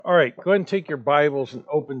All right, go ahead and take your Bibles and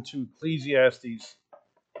open to Ecclesiastes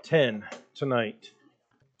 10 tonight.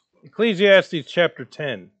 Ecclesiastes chapter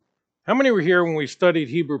 10. How many were here when we studied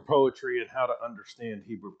Hebrew poetry and how to understand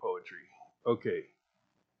Hebrew poetry? Okay.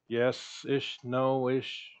 Yes-ish,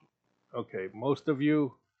 no-ish. Okay, most of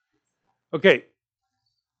you. Okay,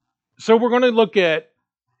 so we're going to look at,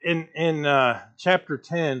 in chapter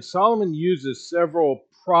 10, Solomon uses several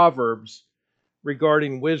proverbs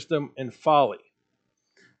regarding wisdom and folly.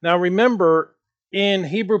 Now remember, in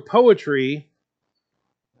Hebrew poetry,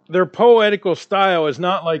 their poetical style is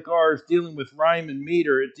not like ours, dealing with rhyme and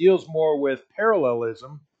meter. It deals more with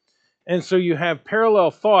parallelism. And so you have parallel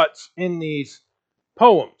thoughts in these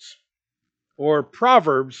poems or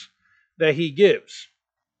proverbs that he gives.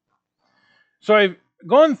 So I've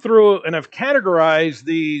gone through and I've categorized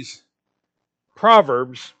these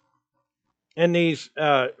proverbs, and these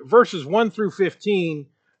verses 1 through 15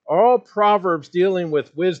 are all proverbs dealing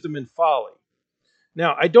with wisdom and folly.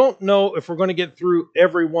 Now, I don't know if we're going to get through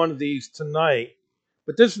every one of these tonight,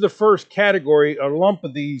 but this is the first category, a lump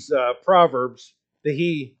of these proverbs that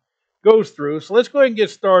he goes through. So let's go ahead and get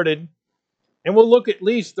started, and we'll look at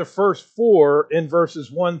least the first four in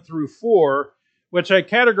verses 1 through 4, which I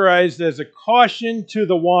categorized as a caution to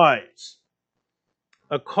the wise.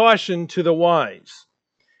 A caution to the wise.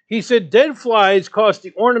 He said, "Dead flies cause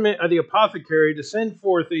the ornament of the apothecary to send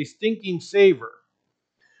forth a stinking savor.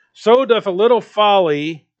 So doth a little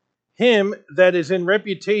folly him that is in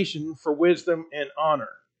reputation for wisdom and honor.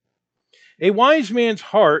 A wise man's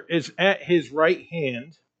heart is at his right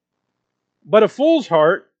hand, but a fool's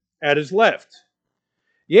heart at his left.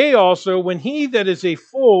 Yea, also, when he that is a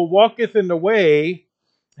fool walketh in the way,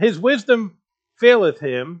 his wisdom faileth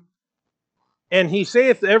him, and he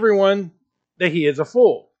saith to everyone that he is a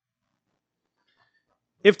fool.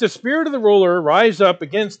 If the spirit of the ruler rise up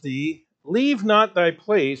against thee, leave not thy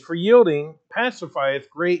place, for yielding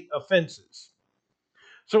pacifieth great offenses."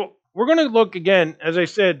 So we're going to look again, as I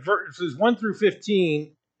said, verses 1 through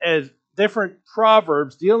 15 as different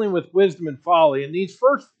proverbs dealing with wisdom and folly. And these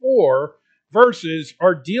first four verses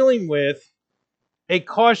are dealing with a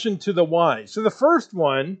caution to the wise. So the first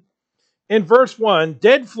one, in verse 1,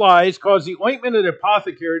 "Dead flies cause the ointment of the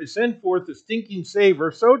apothecary to send forth a stinking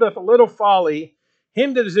savor, so doth a little folly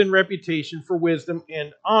him that is in reputation for wisdom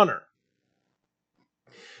and honor."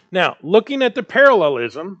 Now, looking at the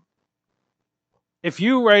parallelism, if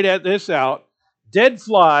you write this out, dead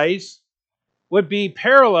flies would be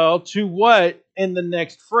parallel to what in the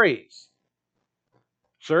next phrase?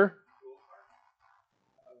 Sir?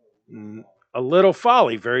 A little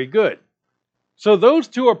folly. Very good. So those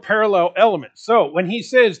two are parallel elements. So when he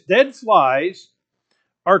says dead flies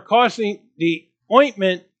are causing the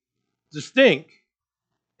ointment to stink,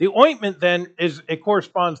 the ointment then it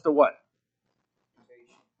corresponds to what?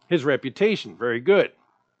 His reputation. Very good.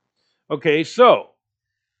 Okay, so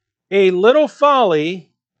a little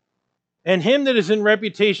folly and him that is in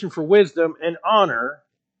reputation for wisdom and honor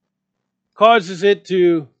causes it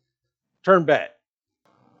to turn bad.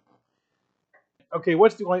 Okay,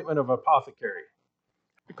 what's the ointment of apothecary?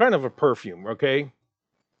 Kind of a perfume, okay?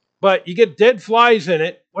 But you get dead flies in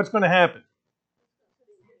it, what's going to happen?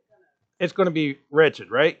 It's going to be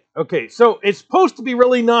wretched, right? Okay, so it's supposed to be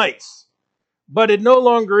really nice, but it no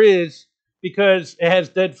longer is because it has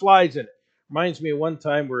dead flies in it. Reminds me of one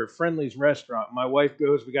time we're at Friendly's restaurant. My wife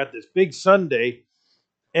goes, we got this big sundae,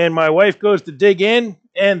 and my wife goes to dig in,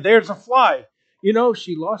 and there's a fly. You know,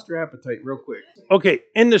 she lost her appetite real quick. Okay,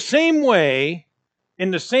 in the same way,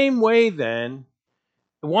 then,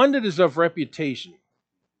 the one that is of reputation,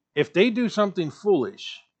 if they do something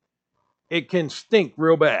foolish, it can stink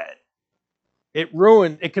real bad. It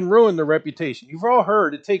can ruin the reputation. You've all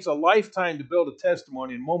heard it takes a lifetime to build a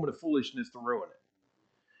testimony, and a moment of foolishness to ruin it.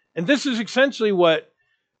 And this is essentially what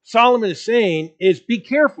Solomon is saying, is be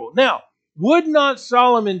careful. Now, would not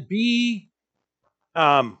Solomon be,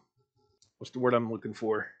 what's the word I'm looking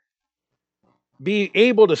for? Be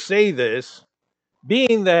able to say this,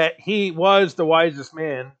 being that he was the wisest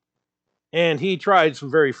man, and he tried some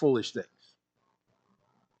very foolish things.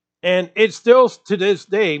 And it still, to this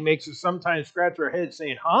day, makes us sometimes scratch our head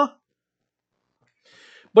saying, huh?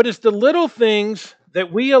 But it's the little things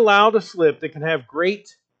that we allow to slip that can have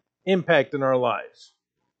great impact in our lives.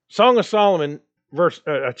 Song of Solomon,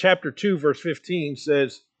 chapter 2, verse 15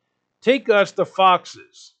 says, "Take us the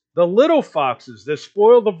foxes, the little foxes that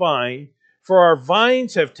spoil the vine, for our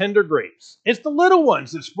vines have tender grapes." It's the little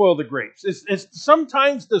ones that spoil the grapes. It's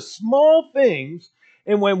sometimes the small things,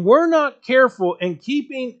 and when we're not careful in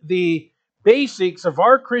keeping the basics of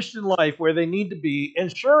our Christian life where they need to be,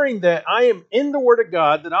 ensuring that I am in the Word of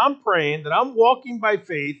God, that I'm praying, that I'm walking by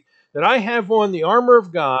faith, that I have on the armor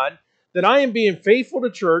of God, that I am being faithful to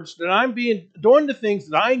church, that I'm doing the things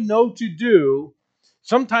that I know to do.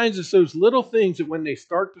 Sometimes it's those little things that when they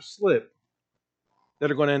start to slip that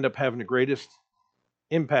are going to end up having the greatest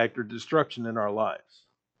impact or destruction in our lives.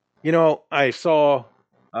 You know, I saw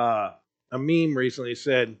a meme recently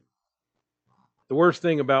said, the worst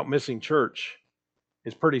thing about missing church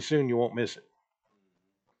is pretty soon you won't miss it.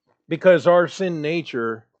 Because our sin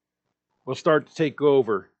nature will start to take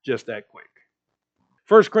over just that quick.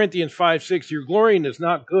 1 Corinthians 5:6, your glorying is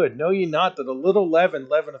not good. Know ye not that a little leaven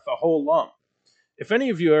leaveneth a whole lump? If any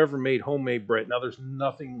of you ever made homemade bread, now there's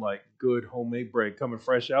nothing like good homemade bread coming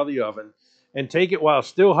fresh out of the oven, and take it while it's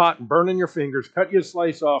still hot and burning your fingers, cut you a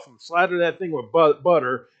slice off and slather that thing with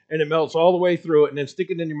butter, and it melts all the way through it, and then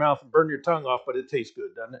stick it in your mouth and burn your tongue off, but it tastes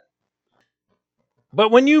good, doesn't it?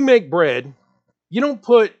 But when you make bread, you don't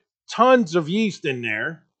put tons of yeast in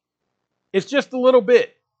there. It's just a little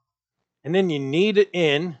bit. And then you knead it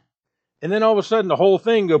in, and then all of a sudden the whole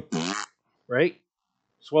thing goes, right?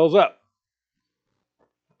 Swells up.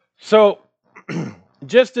 So,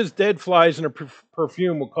 just as dead flies in a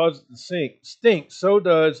perfume will cause it to stink, so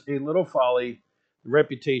does a little folly the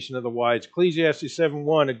reputation of the wise. Ecclesiastes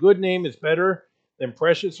 7:1, a good name is better than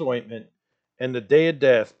precious ointment, and the day of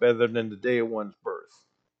death better than the day of one's birth.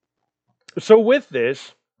 So with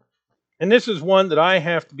this, and this is one that I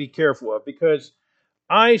have to be careful of because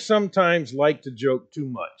I sometimes like to joke too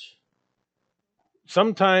much.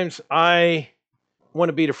 Sometimes I want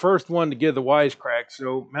to be the first one to give the wisecrack.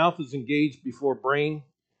 So mouth is engaged before brain.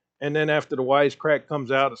 And then after the wisecrack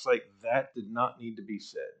comes out, it's like, that did not need to be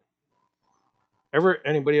said.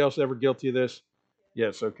 Anybody else ever guilty of this?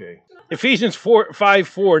 Yes, okay. Ephesians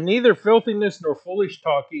 5:4, neither filthiness nor foolish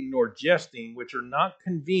talking nor jesting, which are not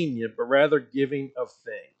convenient, but rather giving of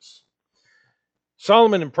thanks.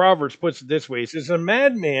 Solomon in Proverbs puts it this way. He says, a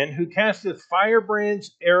madman who casteth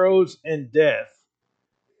firebrands, arrows, and death,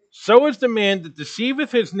 so is the man that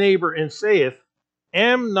deceiveth his neighbor and saith,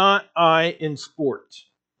 am not I in sport?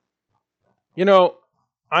 You know,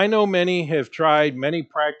 I know many have tried many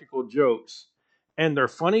practical jokes, and they're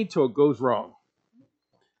funny till it goes wrong.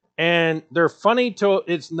 And they're funny till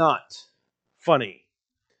it's not funny.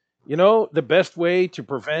 You know, the best way to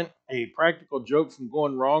prevent a practical joke from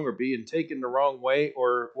going wrong or being taken the wrong way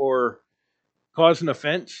or cause an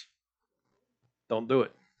offense? Don't do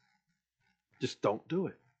it. Just don't do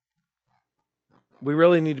it. We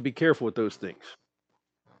really need to be careful with those things.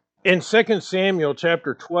 In 2 Samuel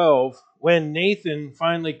chapter 12, when Nathan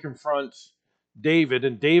finally confronts David,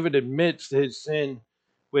 and David admits his sin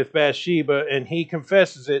with Bathsheba, and he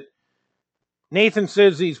confesses it, Nathan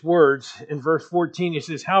says these words in verse 14. He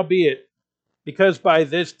says, howbeit, because by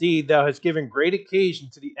this deed thou hast given great occasion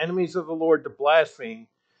to the enemies of the Lord to blaspheme,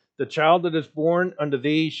 the child that is born unto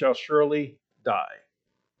thee shall surely die.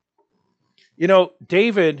 You know,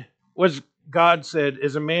 David was, God said,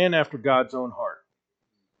 is a man after God's own heart.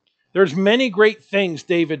 There's many great things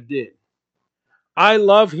David did. I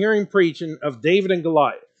love hearing preaching of David and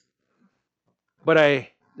Goliath. But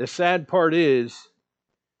the sad part is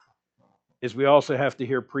we also have to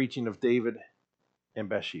hear preaching of David and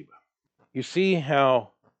Bathsheba. You see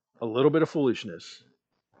how a little bit of foolishness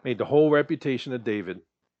made the whole reputation of David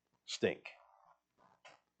stink.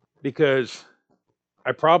 Because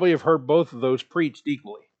I probably have heard both of those preached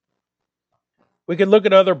equally. We could look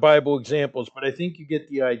at other Bible examples, but I think you get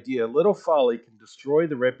the idea. Little folly can destroy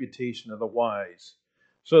the reputation of the wise.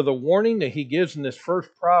 So the warning that he gives in this first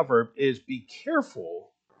proverb is be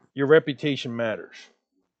careful, your reputation matters.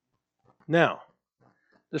 Now,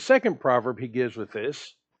 the second proverb he gives with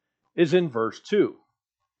this is in verse 2.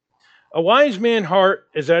 A wise man's heart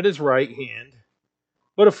is at his right hand,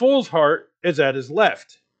 but a fool's heart is at his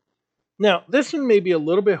left. Now, this one may be a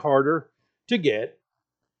little bit harder to get,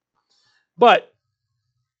 but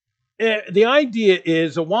the idea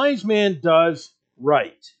is a wise man does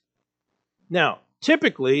right. Now,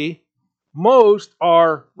 typically, most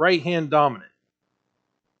are right-hand dominant,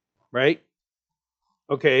 right?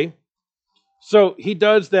 Okay, so he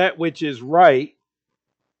does that which is right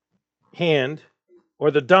hand, or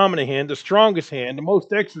the dominant hand, the strongest hand, the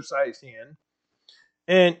most exercised hand.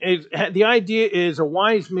 And the idea is a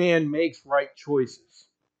wise man makes right choices.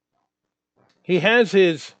 He has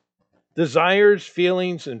his desires,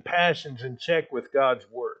 feelings, and passions in check with God's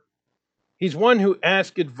word. He's one who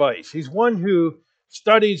asks advice. He's one who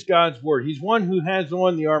studies God's word. He's one who has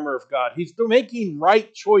on the armor of God. He's making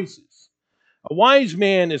right choices. A wise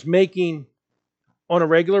man is making, on a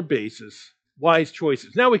regular basis, wise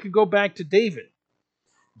choices. Now we could go back to David.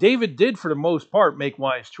 David did, for the most part, make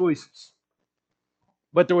wise choices.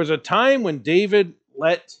 But there was a time when David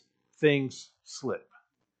let things slip.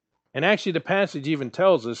 And actually, the passage even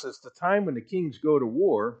tells us it's the time when the kings go to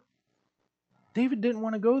war. David didn't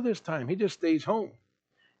want to go this time. He just stays home.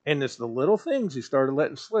 And it's the little things he started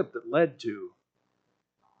letting slip that led to.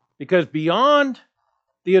 Because beyond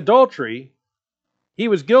the adultery, he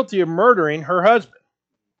was guilty of murdering her husband.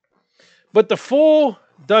 But the fool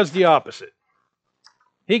does the opposite.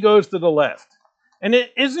 He goes to the left. And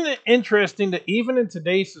isn't it interesting that even in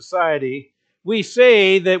today's society, we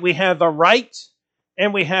say that we have the right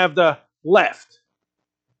and we have the left.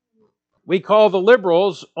 We call the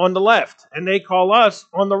liberals on the left, and they call us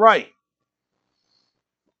on the right.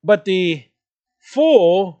 But the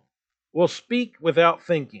fool will speak without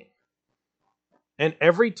thinking. And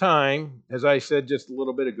every time, as I said just a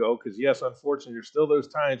little bit ago, because yes, unfortunately, there's still those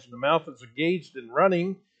times when the mouth is engaged in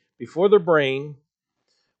running before the brain,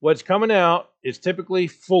 what's coming out is typically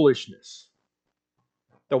foolishness.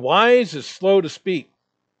 The wise is slow to speak.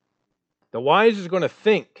 The wise is going to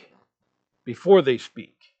think before they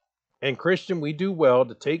speak. And Christian, we do well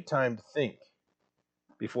to take time to think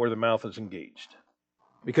before the mouth is engaged.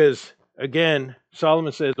 Because, again,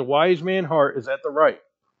 Solomon says, the wise man's heart is at the right,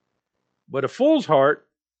 but a fool's heart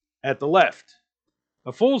at the left.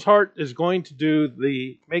 A fool's heart is going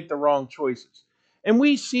to make the wrong choices. And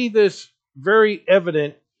we see this very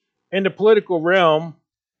evident in the political realm,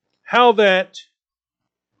 how that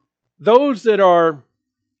those that are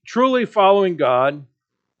truly following God,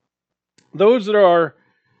 those that are,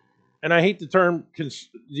 and I hate to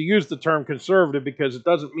use the term conservative because it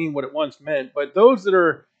doesn't mean what it once meant, but those that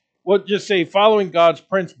are, we'll just say, following God's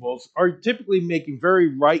principles are typically making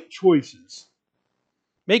very right choices,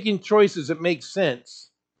 making choices that make sense.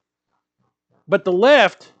 But the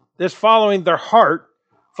left that's following their heart,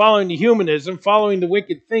 following the humanism, following the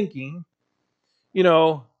wicked thinking,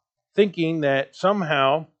 thinking that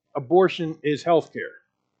somehow abortion is healthcare.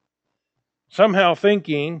 Somehow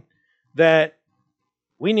thinking that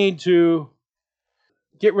we need to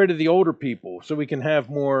get rid of the older people so we can have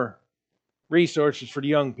more resources for the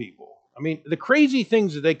young people. I mean, the crazy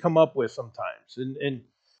things that they come up with sometimes. And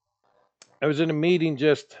I was in a meeting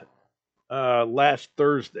just last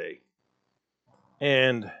Thursday.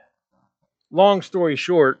 And long story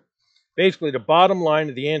short, basically the bottom line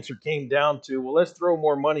of the answer came down to, well, let's throw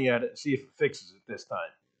more money at it and see if it fixes it this time.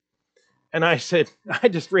 And I said, I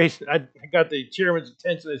got the chairman's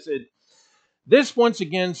attention. I said, this once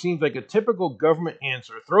again seems like a typical government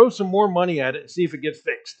answer. Throw some more money at it and see if it gets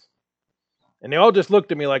fixed. And they all just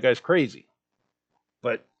looked at me like I was crazy.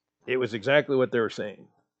 But it was exactly what they were saying.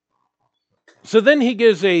 So then he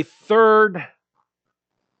gives a third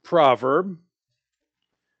proverb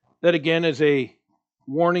that again is a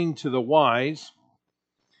warning to the wise.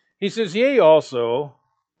 He says, yea, also,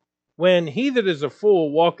 when he that is a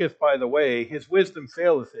fool walketh by the way, his wisdom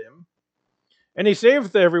faileth him, and he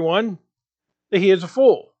saith to everyone that he is a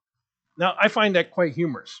fool. Now, I find that quite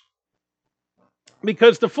humorous.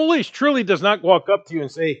 Because the foolish truly does not walk up to you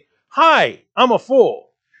and say, hi, I'm a fool.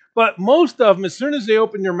 But most of them, as soon as they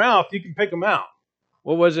open their mouth, you can pick them out.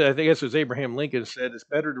 What was it? I think it was Abraham Lincoln said, it's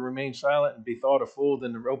better to remain silent and be thought a fool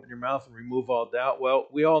than to open your mouth and remove all doubt. Well,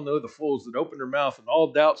 we all know the fools that open their mouth and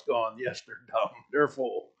all doubt's gone. Yes, they're dumb. They're a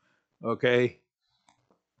fool. Okay?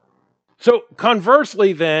 So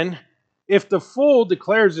conversely then, if the fool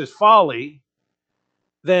declares his folly,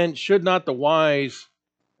 then should not the wise,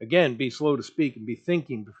 again, be slow to speak and be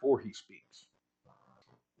thinking before he speaks?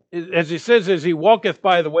 As he says, as he walketh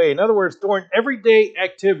by the way. In other words, during everyday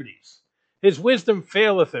activities, his wisdom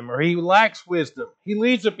faileth him, or he lacks wisdom. He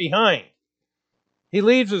leaves it behind. He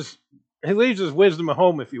leaves his wisdom at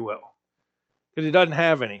home, if you will, because he doesn't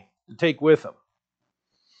have any to take with him.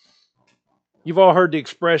 You've all heard the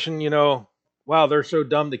expression, wow, they're so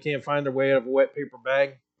dumb they can't find their way out of a wet paper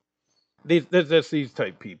bag. That's these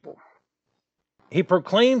type people. He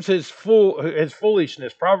proclaims his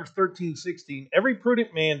foolishness. Proverbs 13:16. Every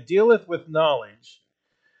prudent man dealeth with knowledge,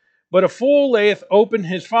 but a fool layeth open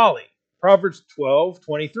his folly. Proverbs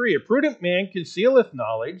 12:23. A prudent man concealeth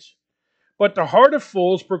knowledge, but the heart of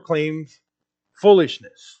fools proclaims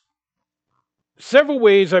foolishness. Several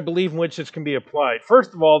ways I believe in which this can be applied.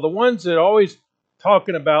 First of all, the ones that are always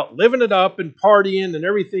talking about living it up and partying and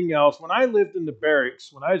everything else. When I lived in the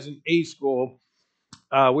barracks, when I was in A school,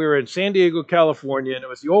 we were in San Diego, California, and it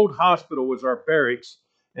was the old hospital was our barracks.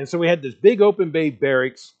 And so we had this big open bay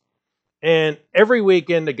barracks. And every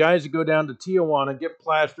weekend, the guys would go down to Tijuana, get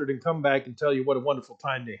plastered, and come back and tell you what a wonderful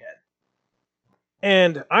time they had.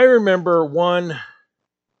 And I remember one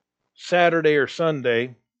Saturday or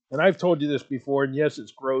Sunday, and I've told you this before, and yes,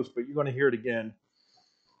 it's gross, but you're going to hear it again.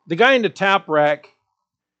 The guy in the tap rack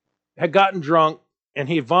had gotten drunk and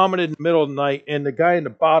he vomited in the middle of the night, and the guy in the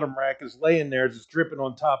bottom rack is laying there just dripping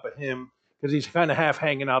on top of him because he's kind of half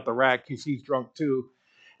hanging out the rack because he's drunk too.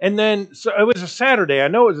 And then, so it was a Saturday. I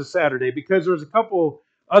know it was a Saturday because there was a couple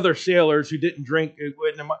other sailors who didn't drink.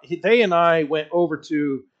 They and I went over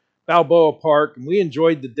to Balboa Park and we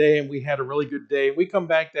enjoyed the day and we had a really good day. We come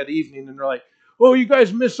back that evening and they're like, "Oh, you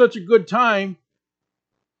guys missed such a good time.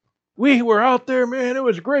 We were out there, man. It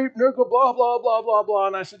was great. Blah, blah, blah, blah, blah."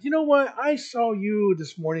 And I said, "You know what? I saw you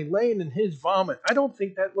this morning laying in his vomit. I don't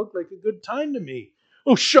think that looked like a good time to me."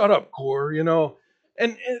 "Oh, shut up, Core,"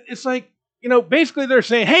 And it's like, basically they're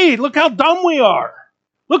saying, "Hey, look how dumb we are.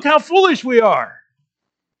 Look how foolish we are."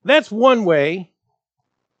 That's one way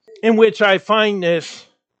in which I find this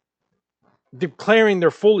declaring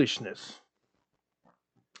their foolishness.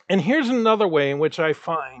 And here's another way in which I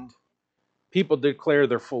find people declare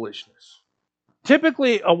their foolishness.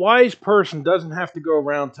 Typically, a wise person doesn't have to go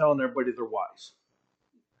around telling everybody they're wise.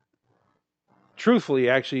 Truthfully,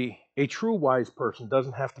 actually, a true wise person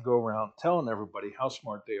doesn't have to go around telling everybody how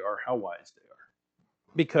smart they are, how wise they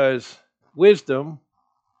are. Because wisdom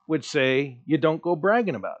would say you don't go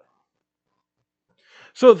bragging about it.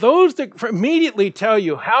 So those that immediately tell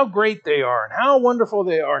you how great they are and how wonderful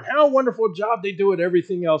they are and how wonderful job they do at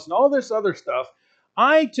everything else and all this other stuff,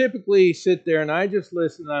 I typically sit there and I just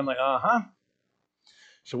listen and I'm like, uh-huh.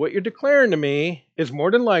 So what you're declaring to me is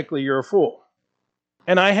more than likely you're a fool.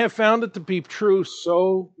 And I have found it to be true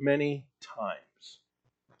so many times.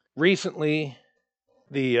 Recently,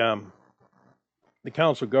 the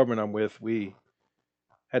council of government I'm with, we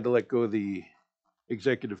had to let go of the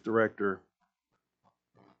executive director.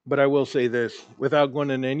 But I will say this, without going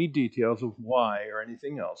into any details of why or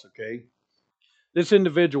anything else, okay? This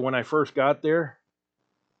individual, when I first got there,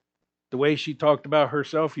 the way she talked about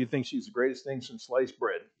herself, you think she's the greatest thing since sliced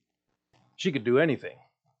bread. She could do anything.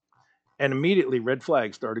 And immediately red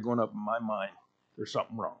flags started going up in my mind. There's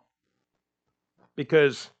something wrong.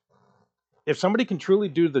 Because if somebody can truly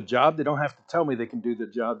do the job, they don't have to tell me they can do the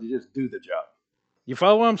job. They just do the job. You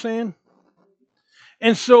follow what I'm saying?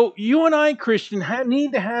 And so you and I, Christian,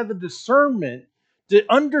 need to have the discernment to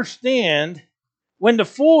understand when the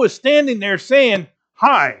fool is standing there saying,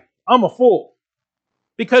 "Hi, I'm a fool."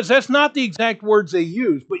 Because that's not the exact words they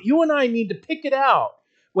use. But you and I need to pick it out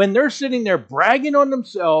when they're sitting there bragging on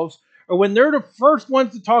themselves or when they're the first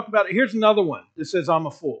ones to talk about it. Here's another one that says, "I'm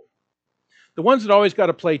a fool." The ones that always got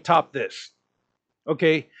to play top this.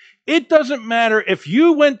 Okay? It doesn't matter if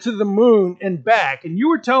you went to the moon and back and you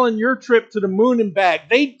were telling your trip to the moon and back,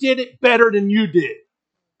 they did it better than you did.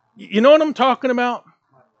 You know what I'm talking about?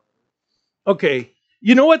 Okay.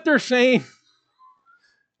 You know what they're saying?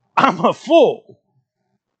 "I'm a fool."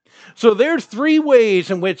 So there's three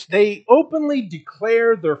ways in which they openly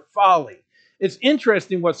declare their folly. It's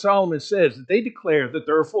interesting what Solomon says, that they declare that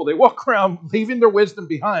they're a fool. They walk around leaving their wisdom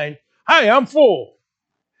behind. "Hi, I'm full."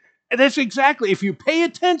 And that's exactly, if you pay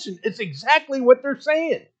attention, it's exactly what they're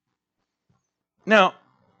saying. Now,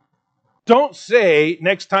 don't say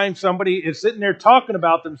next time somebody is sitting there talking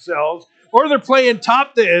about themselves or they're playing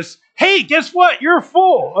top this, "Hey, guess what? You're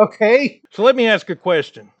full." Okay? So let me ask a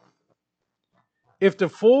question. If the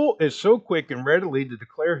fool is so quick and readily to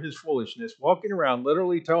declare his foolishness, walking around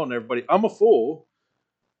literally telling everybody, "I'm a fool,"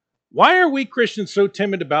 why are we Christians so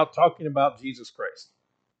timid about talking about Jesus Christ?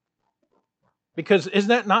 Because isn't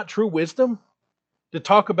that not true wisdom? To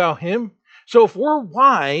talk about him? So if we're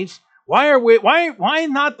wise, why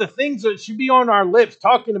not the things that should be on our lips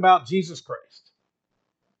talking about Jesus Christ?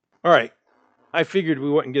 All right. I figured we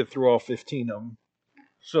wouldn't get through all 15 of them.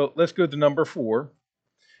 So let's go to number 4.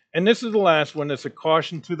 And this is the last one. It's a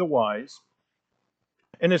caution to the wise.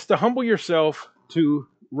 And it's to humble yourself to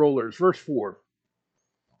rulers. Verse 4.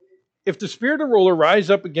 "If the spirit of ruler rise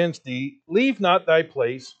up against thee, leave not thy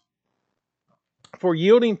place, for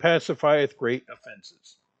yielding pacifieth great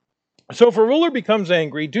offenses." So if a ruler becomes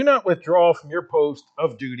angry, do not withdraw from your post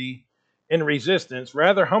of duty in resistance.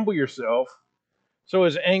 Rather, humble yourself so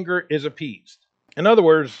his anger is appeased. In other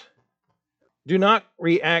words, do not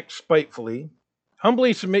react spitefully.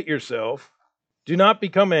 Humbly submit yourself. Do not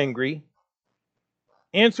become angry.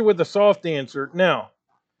 Answer with a soft answer. Now,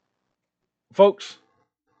 folks,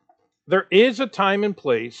 there is a time and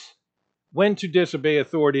place when to disobey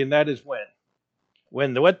authority, and that is when.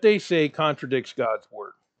 When what they say contradicts God's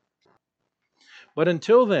word. But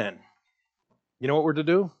until then, you know what we're to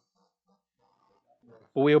do?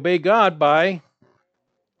 Well, we obey God by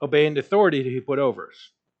obeying the authority that he put over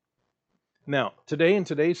us. Now, today in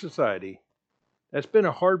today's society, That's been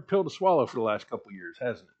a hard pill to swallow for the last couple of years,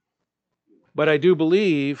 hasn't it? But I do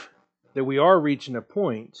believe that we are reaching a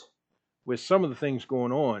point with some of the things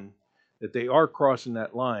going on that they are crossing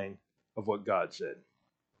that line of what God said.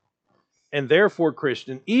 And therefore,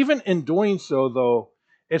 Christian, even in doing so, though,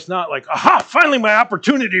 it's not like, aha, finally my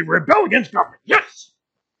opportunity to rebel against government. Yes!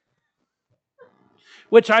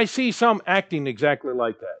 Which I see some acting exactly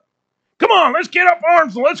like that. Come on, let's get up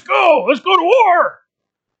arms and let's go. Let's go to war.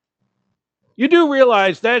 You do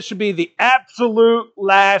realize that should be the absolute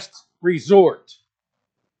last resort.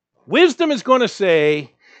 Wisdom is going to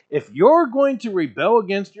say, if you're going to rebel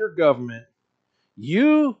against your government,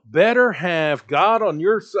 you better have God on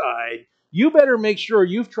your side. You better make sure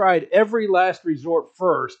you've tried every last resort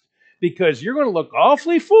first, because you're going to look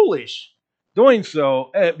awfully foolish doing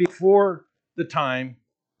so before the time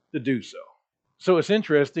to do so. So it's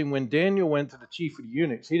interesting, when Daniel went to the chief of the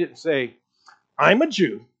eunuchs, he didn't say, I'm a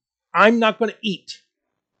Jew. I'm not going to eat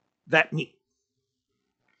that meat.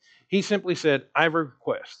 He simply said, I have a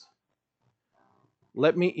request.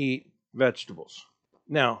 Let me eat vegetables.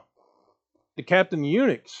 Now, the captain of the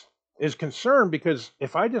eunuchs is concerned, because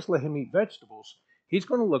if I just let him eat vegetables, he's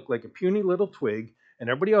going to look like a puny little twig, and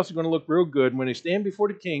everybody else is going to look real good. When they stand before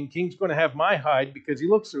the king, king's going to have my hide because he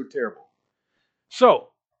looks so terrible. So,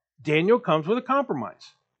 Daniel comes with a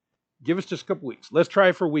compromise. Give us just a couple weeks. Let's try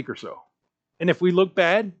it for a week or so. And if we look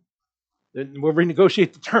bad, then we'll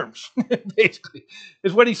renegotiate the terms, basically,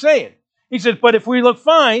 is what he's saying. He says, but if we look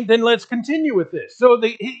fine, then let's continue with this. So,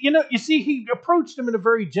 you see, he approached him in a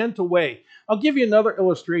very gentle way. I'll give you another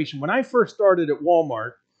illustration. When I first started at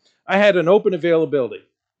Walmart, I had an open availability,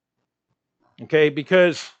 okay,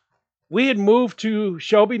 because we had moved to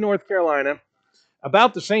Shelby, North Carolina,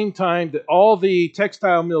 about the same time that all the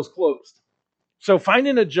textile mills closed. So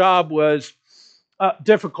finding a job was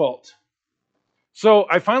difficult. So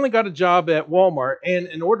I finally got a job at Walmart, and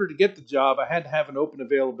in order to get the job, I had to have an open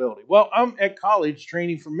availability. Well, I'm at college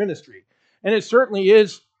training for ministry, and it certainly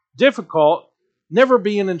is difficult never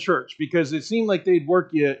being in church, because it seemed like they'd work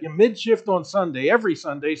you mid-shift on Sunday, every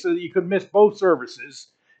Sunday, so that you could miss both services,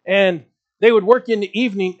 and they would work you in the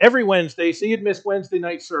evening every Wednesday, so you'd miss Wednesday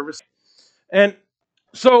night service. And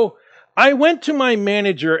so I went to my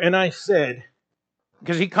manager and I said,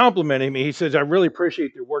 because he complimented me, he says, I really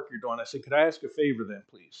appreciate the work you're doing. I said, could I ask a favor then,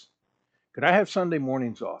 please? Could I have Sunday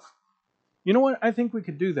mornings off? You know what? I think we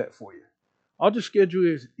could do that for you. I'll just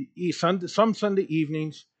schedule you some Sunday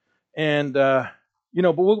evenings, and, but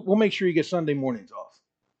we'll make sure you get Sunday mornings off.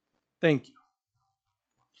 Thank you.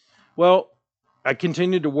 Well, I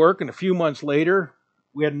continued to work, and a few months later,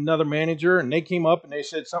 we had another manager, and they came up and they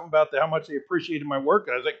said something about how much they appreciated my work.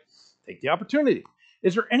 And I was like, take the opportunity.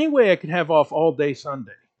 Is there any way I could have off all day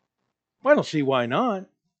Sunday? Well, I don't see why not.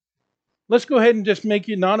 Let's go ahead and just make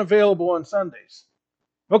you non-available on Sundays.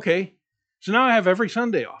 Okay, so now I have every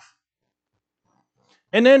Sunday off.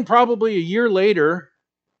 And then probably a year later,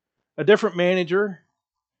 a different manager,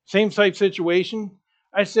 same type situation.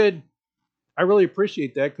 I said, I really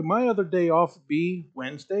appreciate that. Could my other day off be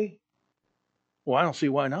Wednesday? Well, I don't see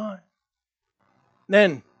why not.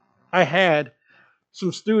 Then I had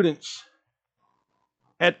some students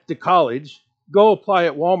at the college go apply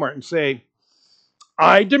at Walmart and say,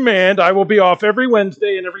 I demand I will be off every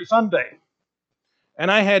Wednesday and every Sunday.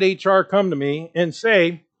 And I had HR come to me and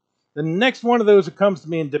say, the next one of those that comes to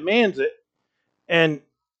me and demands it, and,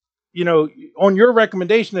 on your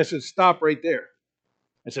recommendation, I said, stop right there.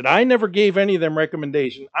 I said, I never gave any of them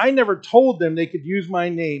recommendation. I never told them they could use my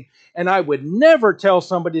name, and I would never tell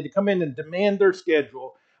somebody to come in and demand their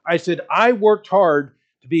schedule. I said, I worked hard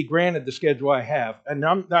to be granted the schedule I have, and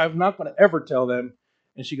I'm not going to ever tell them.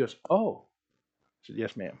 And she goes, oh. I said,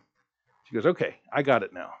 yes, ma'am. She goes, okay, I got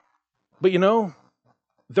it now. But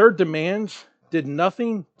their demands did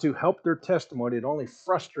nothing to help their testimony. It only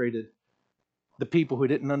frustrated the people who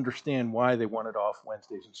didn't understand why they wanted off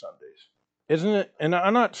Wednesdays and Sundays. Isn't it? And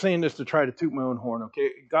I'm not saying this to try to toot my own horn, okay?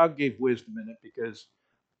 God gave wisdom in it, because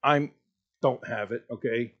I don't have it,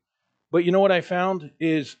 okay? But you know what I found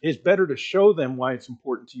is it's better to show them why it's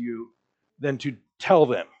important to you than to tell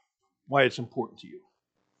them why it's important to you.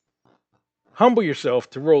 Humble yourself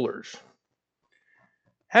to rulers.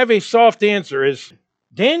 Have a soft answer. Is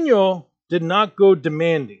Daniel did not go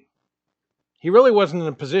demanding. He really wasn't in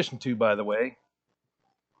a position to, by the way.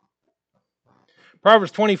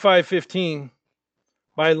 Proverbs 25:15.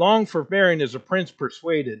 By long forbearing is a prince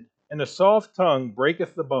persuaded, and a soft tongue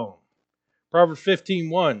breaketh the bone. Proverbs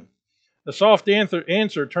 15:1. A soft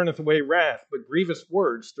answer turneth away wrath, but grievous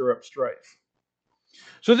words stir up strife.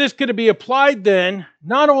 So this could be applied then,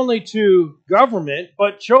 not only to government,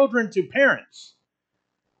 but children to parents.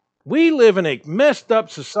 We live in a messed up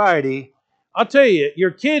society. I'll tell you,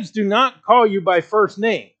 your kids do not call you by first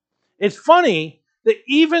name. It's funny that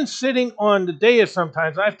even sitting on the dais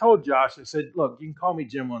sometimes, I've told Josh, I said, look, you can call me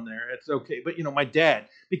Jim on there. It's okay. But, my dad,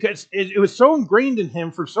 because it was so ingrained in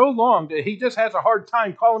him for so long that he just has a hard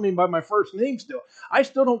time calling me by my first name still. I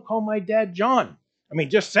still don't call my dad John. I mean,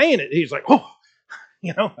 just saying it, he's like, oh,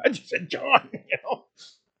 I just said John,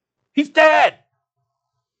 He's dad.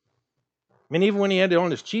 I mean, even when he had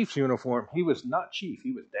on his Chiefs uniform, he was not Chief,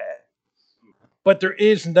 he was dad. But there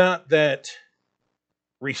is not that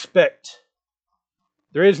respect.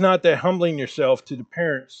 There is not that humbling yourself to the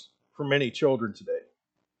parents for many children today.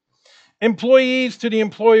 Employees to the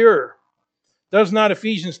employer. Does not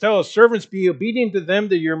Ephesians tell us, servants, be obedient to them,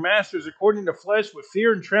 to your masters according to flesh, with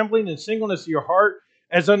fear and trembling and singleness of your heart,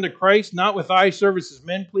 as unto Christ, not with eye service as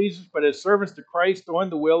men pleasers, but as servants to Christ, doing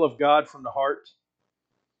the will of God from the heart.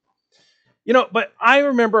 But I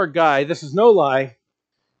remember a guy, this is no lie,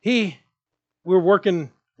 we were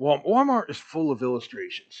working, Walmart is full of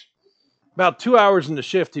illustrations. About 2 hours in the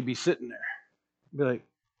shift, he'd be sitting there. He'd be like,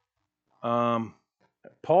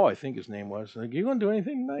 Paul, I think his name was. Like, you going to do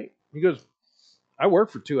anything tonight? He goes, I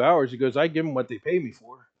work for 2 hours. He goes, I give them what they pay me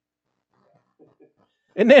for.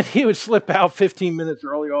 And then he would slip out 15 minutes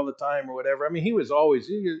early all the time or whatever. I mean, he was always,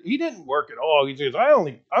 he didn't work at all. He says, I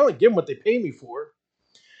only give them what they pay me for.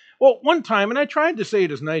 Well, one time, and I tried to say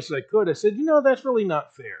it as nice as I could, I said, that's really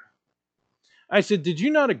not fair. I said, did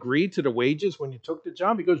you not agree to the wages when you took the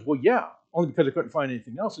job? He goes, well, yeah, only because I couldn't find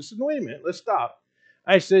anything else. I said, no, wait a minute, let's stop.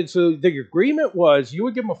 I said, so the agreement was you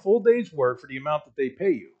would give them a full day's work for the amount that they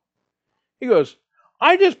pay you. He goes,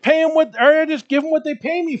 I just give them what they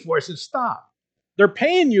pay me for. I said, stop. They're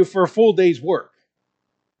paying you for a full day's work.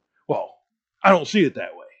 Well, I don't see it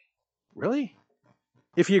that way. Really?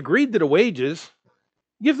 If you agreed to the wages,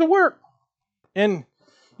 give the work. And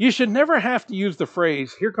you should never have to use the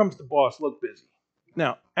phrase, here comes the boss, look busy.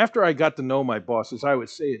 Now, after I got to know my bosses, I would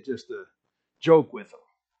say it just to joke with them.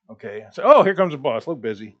 Okay? So, oh, here comes the boss, look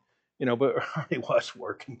busy. But he was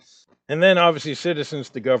working. And then, obviously, citizens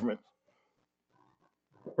to government.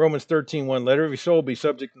 Romans 13:1, let every soul be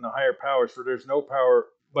subject to the higher powers, for there's no power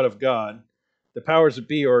but of God. The powers that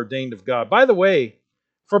be are ordained of God. By the way,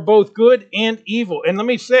 for both good and evil. And let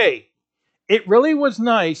me say, it really was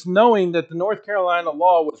nice knowing that the North Carolina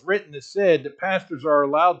law was written that said that pastors are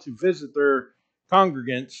allowed to visit their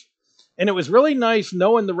congregants. And it was really nice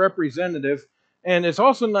knowing the representative. And it's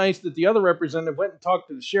also nice that the other representative went and talked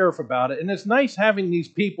to the sheriff about it. And it's nice having these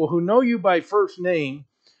people who know you by first name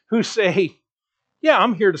who say, yeah,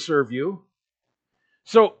 I'm here to serve you.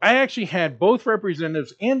 So I actually had both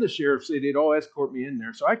representatives and the sheriff say they'd all escort me in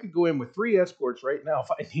there. So I could go in with 3 escorts right now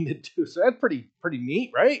if I needed to. So that's pretty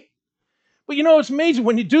neat, right? But it's amazing.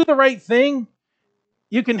 When you do the right thing,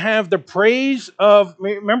 you can have the praise of,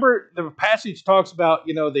 remember the passage talks about,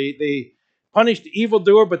 they punish the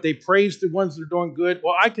evildoer, but they praise the ones that are doing good.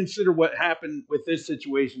 Well, I consider what happened with this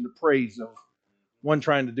situation the praise of one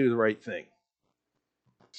trying to do the right thing.